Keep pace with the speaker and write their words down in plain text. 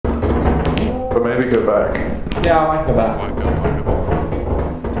maybe go back. Yeah, I might go back. Might go back.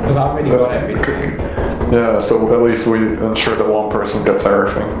 Because I've already got everything. Yeah, so at least we ensure that one person gets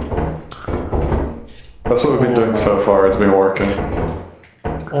everything. That's what we've been doing so far. It's been working.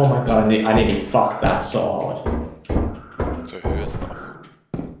 Oh my god, I nearly fucked that so hard. So who is that?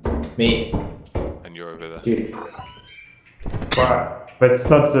 Me. And you're over there. Dude. Right. But it's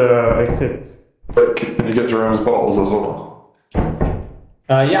not the exit. But can you get Jerome's bottles as well?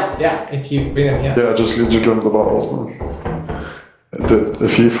 Yeah, if you bring them here. Yeah, just give him the bottles then.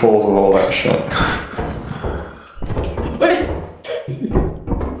 If he falls with all that shit. Wait!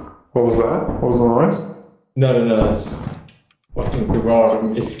 What was that? What was the noise? No, it's just watching the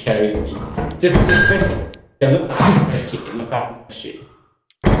roar is carrying me. Just yeah, look up the shit.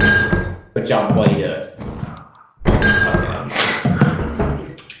 But jump while you do it.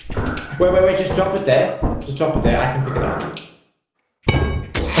 Okay. Wait, just drop it there. Just drop it there, I can pick it up.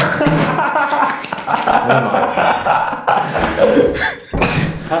 Never mind.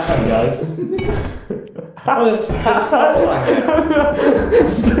 Have fun, guys. Oh, there's a line there.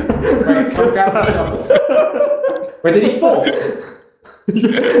 Right, come grab the shovel. Where did he fall?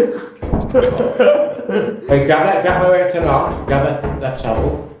 Wait, grab that, wait, turn around. Grab that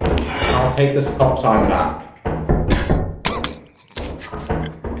shovel. I'll take the stop sign back.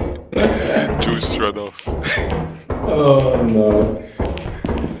 Jules run off. Oh no.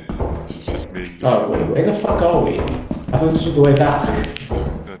 It's just me. Oh wait, where the fuck are we? I thought this was the way back.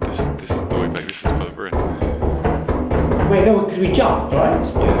 No, this is the way back. This is further in. Wait, no, because we jumped, right?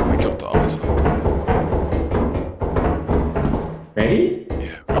 Yeah, we jumped the other side. Ready?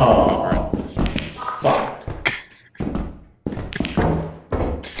 Yeah. Oh, fuck.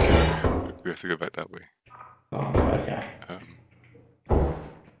 We have to go back that way. Oh, okay.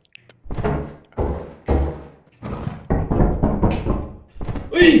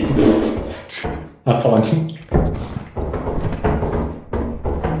 Have fun.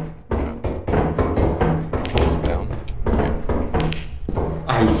 Falls down. I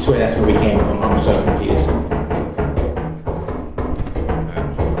swear that's where we came from. I'm so confused. And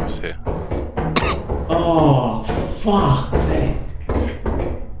across here. Oh, fuck's sake.